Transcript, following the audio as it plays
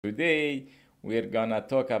Today we're gonna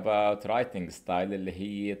talk about writing style اللي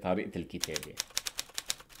هي طريقة الكتابة.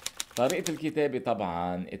 طريقة الكتابة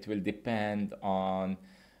طبعا it will depend on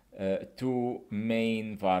two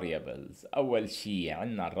main variables. أول شيء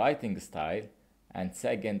عنا writing style and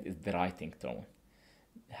second is the writing tone.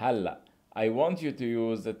 هلا I want you to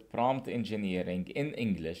use the prompt engineering in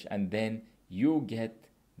English and then you get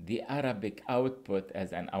the Arabic output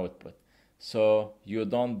as an output. So you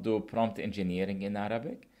don't do prompt engineering in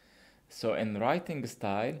Arabic. So in writing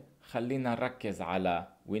style خلينا نركز على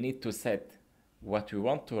we need to set what we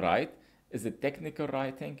want to write. Is it technical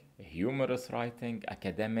writing, humorous writing,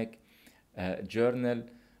 academic, journal,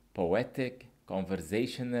 poetic,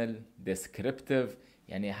 conversational, descriptive.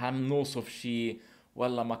 يعني هم نوصف شيء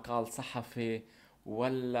ولا مقال صحفي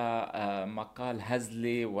ولا مقال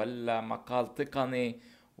هزلي ولا مقال تقني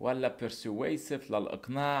ولا persuasive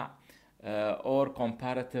للإقناع or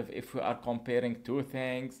comparative if we are comparing two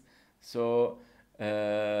things. So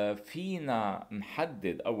فينا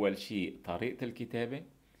نحدد أول شيء طريقة الكتابة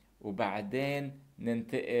وبعدين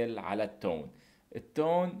ننتقل على التون.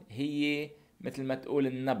 التون هي مثل ما تقول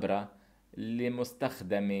النبرة اللي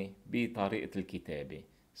مستخدمة بطريقة الكتابة.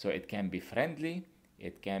 So it can be friendly,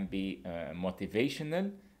 it can be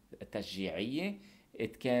motivational, تشجيعية,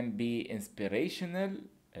 it can be inspirational,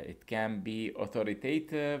 it can be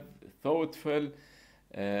authoritative, thoughtful,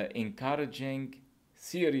 encouraging,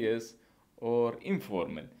 serious or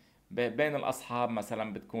informal. بين الأصحاب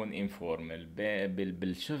مثلا بتكون informal،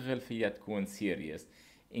 بالشغل فيها تكون serious.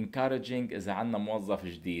 Encouraging إذا عنا موظف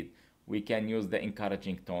جديد we can use the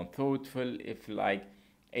encouraging tone. Thoughtful if like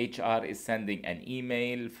HR is sending an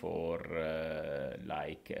email for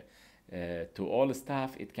to all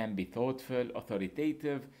staff it can be thoughtful.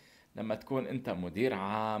 Authoritative لما تكون انت مدير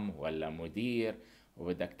عام ولا مدير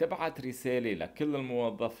وبدك تبعت رسالة لكل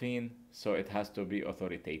الموظفين so it has to be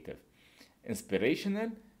authoritative. Inspirational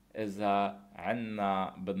إذا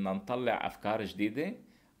عنا بدنا نطلع أفكار جديدة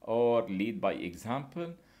or lead by example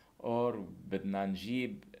or بدنا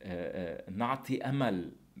نجيب نعطي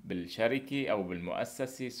أمل بالشركة أو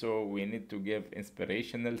بالمؤسسة so we need to give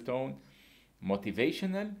inspirational tone.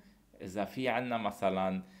 Motivational إذا في عنا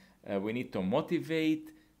مثلا we need to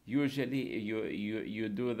motivate. Usually you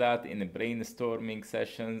do that in brainstorming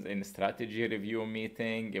sessions, in strategy review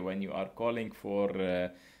meeting, when you are calling for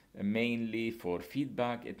mainly for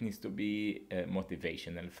feedback, it needs to be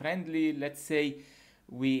motivational. Friendly, let's say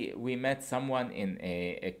we met someone in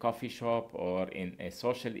a coffee shop or in a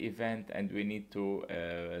social event and we need to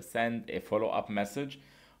send a follow-up message,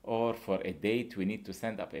 or for a date we need to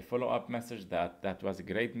send up a follow-up message that was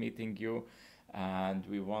great meeting you and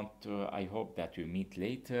we want to, I hope that we meet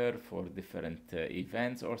later for different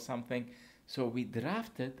events or something. So we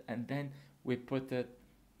draft it and then we put it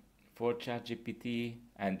for ChatGPT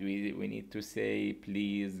and we need to say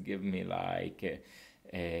please give me like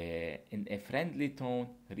in a friendly tone,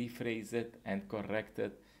 rephrase it and correct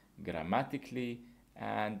it grammatically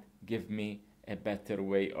and give me a better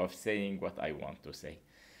way of saying what I want to say.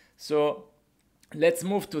 So let's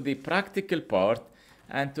move to the practical part.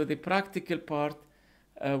 And to the practical part,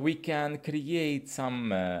 we can create some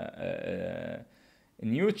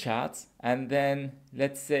new chats and then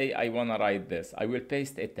let's say I want to write this. I will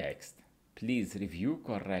paste a text. Please review,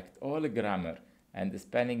 correct all grammar and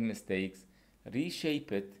spelling mistakes,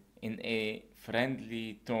 reshape it in a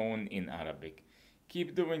friendly tone in Arabic.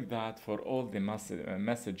 Keep doing that for all the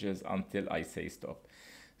messages until I say stop.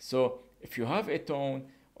 So if you have a tone,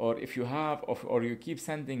 or if you have or you keep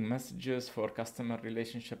sending messages for customer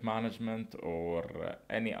relationship management or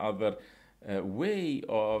any other way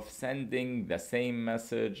of sending the same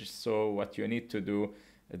message, so what you need to do,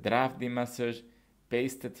 draft the message,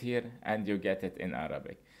 paste it here and you get it in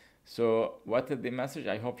Arabic. So what is the message?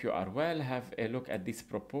 I hope you are well. Have a look at these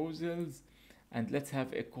proposals and let's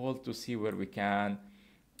have a call to see where we can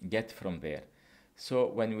get from there. So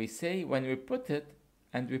when we put it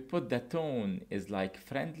and we put the tone is like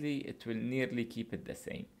friendly, it will nearly keep it the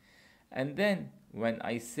same. And then when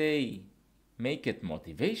I say make it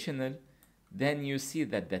motivational, then you see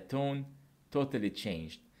that the tone totally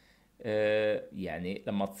changed. يعني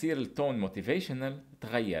لما تصير التون motivational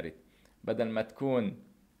تغيرت، بدل ما تكون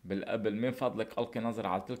بالقبل من فضلك ألقي نظرة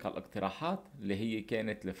على تلك الاقتراحات اللي هي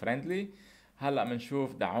كانت الفريندلي، هلأ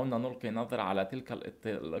منشوف دعونا نلقي نظرة على تلك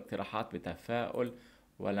الاقتراحات بتفاؤل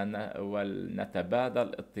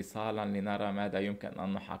ولنتبادل اتصالا لنرى ماذا يمكن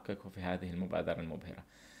أن نحققه في هذه المبادرة المبهرة.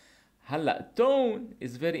 هلا tone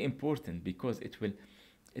is very important because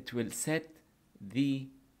it will set the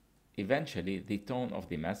eventually the tone of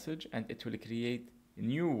the message and it will create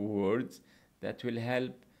new words that will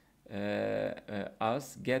help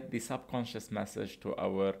us get the subconscious message to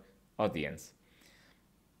our audience.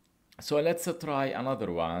 So let's try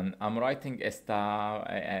another one. I'm writing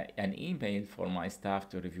an email for my staff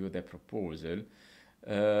to review the proposal,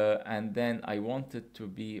 and then I want it to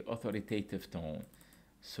be authoritative tone.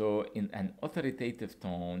 So in an authoritative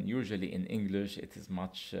tone, usually in English, it is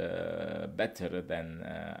much better than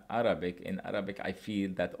Arabic. In Arabic, I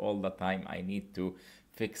feel that all the time I need to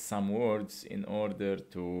fix some words in order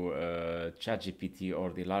to ChatGPT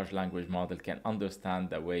or the large language model can understand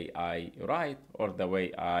the way I write or the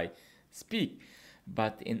way I speak.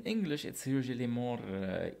 But in English, it's usually more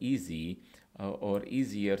easy or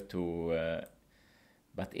easier to.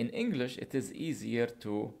 But in English, it is easier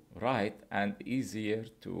to write and easier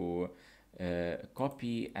to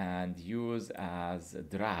copy and use as a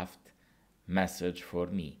draft message for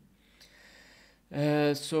me.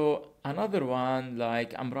 So another one,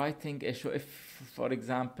 like I'm writing a show. If, for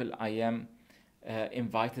example, I am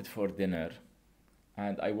invited for dinner,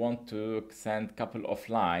 and I want to send couple of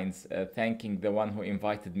lines thanking the one who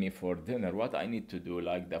invited me for dinner, what I need to do,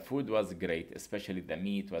 like the food was great, especially the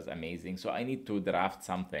meat was amazing, so I need to draft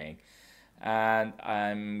something, and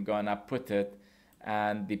I'm gonna put it,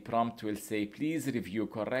 and the prompt will say, please review,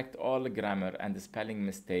 correct all grammar and spelling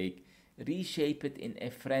mistake, reshape it in a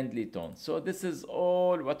friendly tone. So this is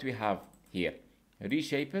all what we have here.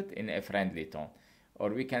 Reshape it in a friendly tone,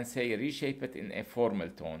 or we can say reshape it in a formal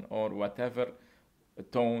tone, or whatever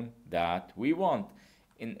tone that we want,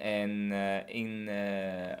 in an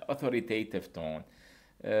authoritative tone.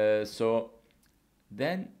 So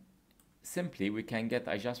then simply we can get,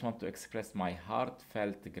 I just want to express my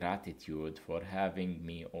heartfelt gratitude for having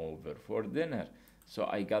me over for dinner. So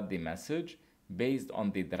I got the message based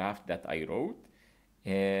on the draft that I wrote,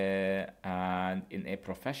 and in a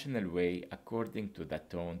professional way according to the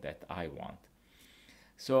tone that I want.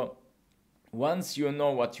 So once you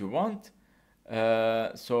know what you want,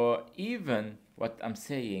 so even what I'm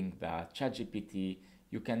saying, that ChatGPT,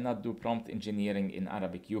 you cannot do prompt engineering in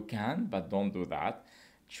Arabic. You can, but don't do that.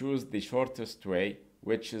 Choose the shortest way,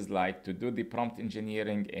 which is like to do the prompt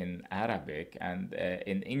engineering in Arabic and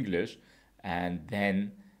in English, and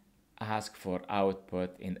then ask for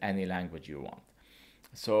output in any language you want.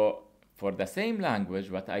 So for the same language,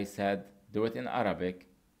 what I said, do it in Arabic,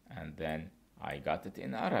 and then I got it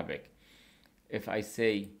in Arabic. If I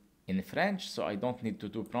say in French, so I don't need to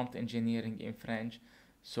do prompt engineering in French.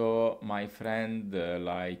 So my friend,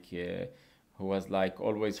 who was like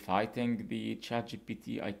always fighting the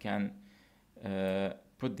ChatGPT, I can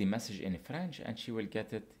put the message in French, and she will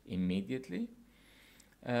get it immediately.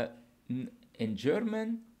 In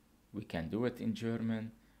German, we can do it in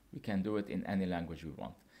German. We can do it in any language we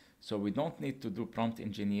want. So we don't need to do prompt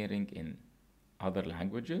engineering in other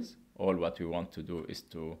languages. All what we want to do is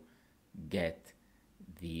to get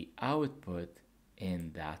the output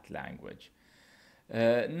in that language.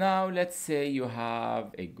 Now let's say you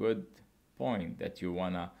have a good point that you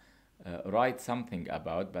wanna write something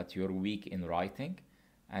about, but you're weak in writing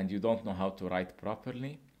and you don't know how to write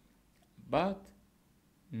properly. But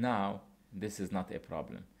now this is not a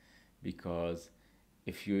problem, because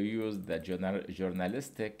if you use the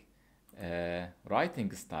journalistic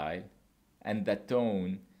writing style and the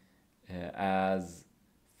tone as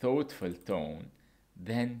thoughtful tone,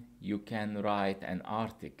 then you can write an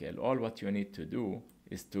article. All what you need to do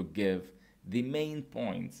is to give the main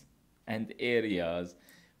points and areas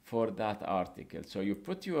for that article. So you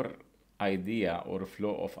put your idea or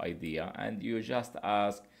flow of idea, and you just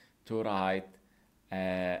ask to write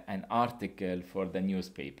an article for the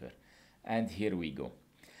newspaper. And here we go.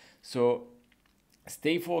 So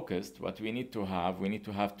stay focused. What we need to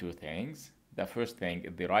have two things. The first thing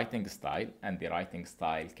is the writing style, and the writing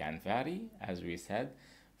style can vary, as we said,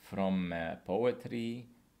 from poetry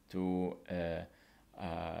to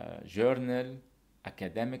journal,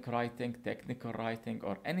 academic writing, technical writing,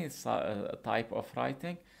 or any type of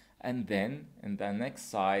writing. And then in the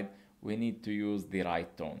next side, we need to use the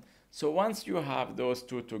right tone. So once you have those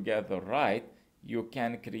two together right, you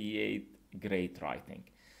can create great writing.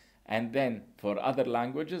 And then for other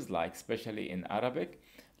languages, like especially in Arabic,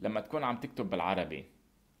 لما تكون عم تكتب بالعربي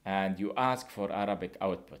and you ask for Arabic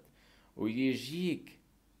output ويجيك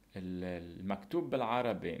المكتوب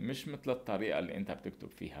بالعربي مش مثل الطريقة اللي انت بتكتب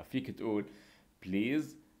فيها، فيك تقول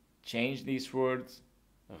please change these words،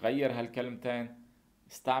 غير هالكلمتين،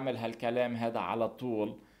 استعمل هالكلام هذا على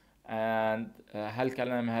طول، and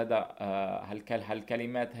هالكلام هذا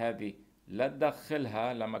هالكلمات هذه لا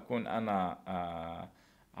تدخلها لما أكون أنا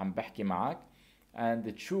عم بحكي معك،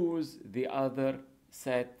 and choose the other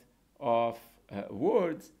set of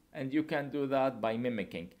words, and you can do that by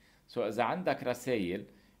mimicking. So إذا عندك رسائل,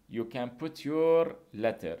 you can put your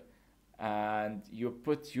letter and you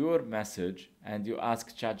put your message and you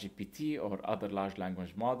ask ChatGPT or other large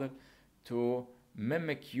language model to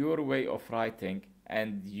mimic your way of writing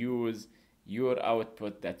and use your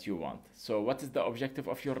output that you want. So what is the objective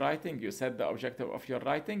of your writing? You said the objective of your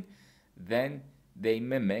writing, then they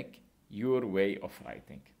mimic your way of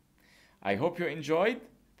writing. I hope you enjoyed.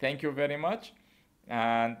 Thank you very much.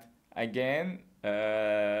 And again,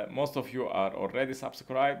 most of you are already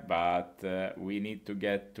subscribed, but we need to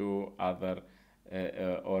get to other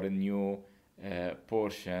or a new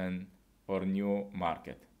portion or new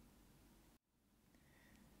market.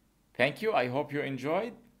 Thank you. I hope you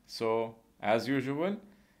enjoyed. So, as usual,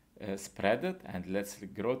 spread it and let's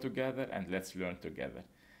grow together and let's learn together.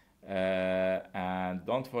 And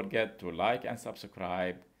don't forget to like and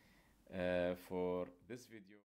subscribe for this video.